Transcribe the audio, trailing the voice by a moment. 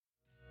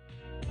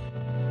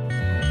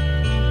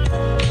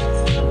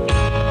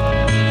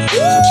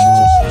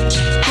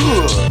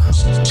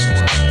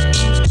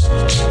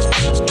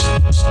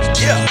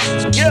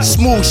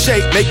Smooth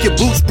shape, make your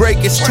boots break.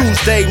 It's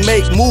Tuesday,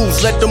 make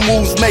moves, let the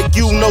moves make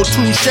you no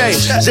touché.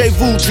 Je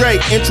voudrais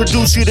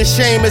introduce you to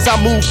shame as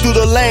I move through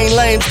the lane.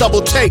 Lanes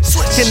double take,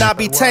 cannot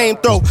be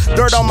tamed. Throw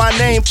dirt on my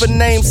name for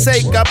name's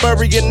sake. I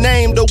bury your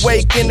name to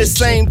wake in the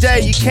same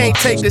day. You can't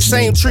take the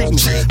same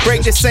treatment,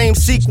 break the same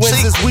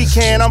sequence as we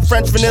can. I'm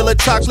French vanilla,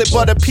 chocolate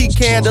butter,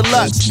 pecan,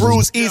 deluxe.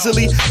 Bruise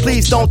easily,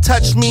 please don't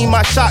touch me.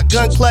 My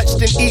shotgun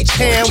clutched in each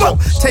hand.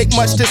 Won't take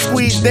much to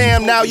squeeze.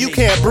 Damn, now you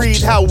can't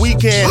breathe how we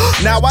can.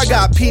 Now I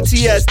got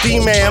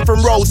PTSD, man,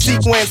 from roll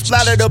sequins.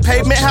 Splatter the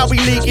pavement, how we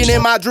leaking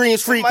in my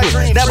dreams frequent.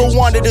 Never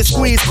wanted to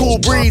squeeze, cool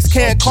breeze.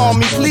 Can't call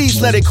me,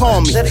 please let it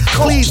call me.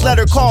 Please let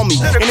her call me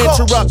and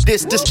interrupt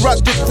this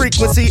destructive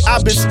frequency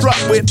I've been struck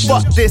with.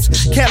 Fuck this,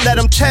 can't let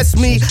them test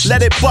me.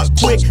 Let it buck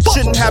quick.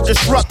 Shouldn't have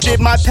disrupted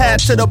my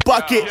path to the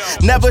bucket.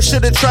 Never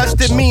should have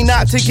trusted me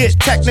not to get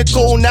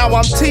technical. Now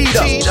I'm teed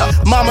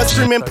up. Mama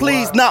screaming,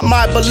 please, not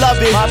my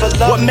beloved.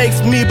 What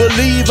makes me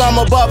believe I'm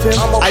above him?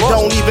 I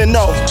don't even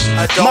know.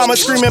 Mama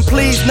screaming,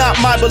 please, not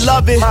my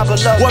beloved.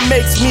 What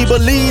makes me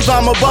believe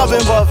I'm above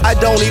him? I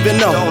don't even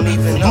know.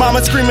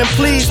 Mama screaming,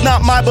 please,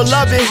 not my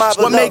beloved.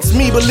 What makes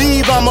me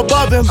believe I'm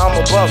above him?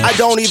 I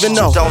don't even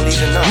know.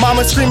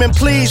 Mama screaming,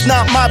 please,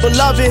 not my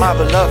beloved.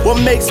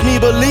 What makes me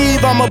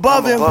believe I'm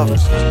above him?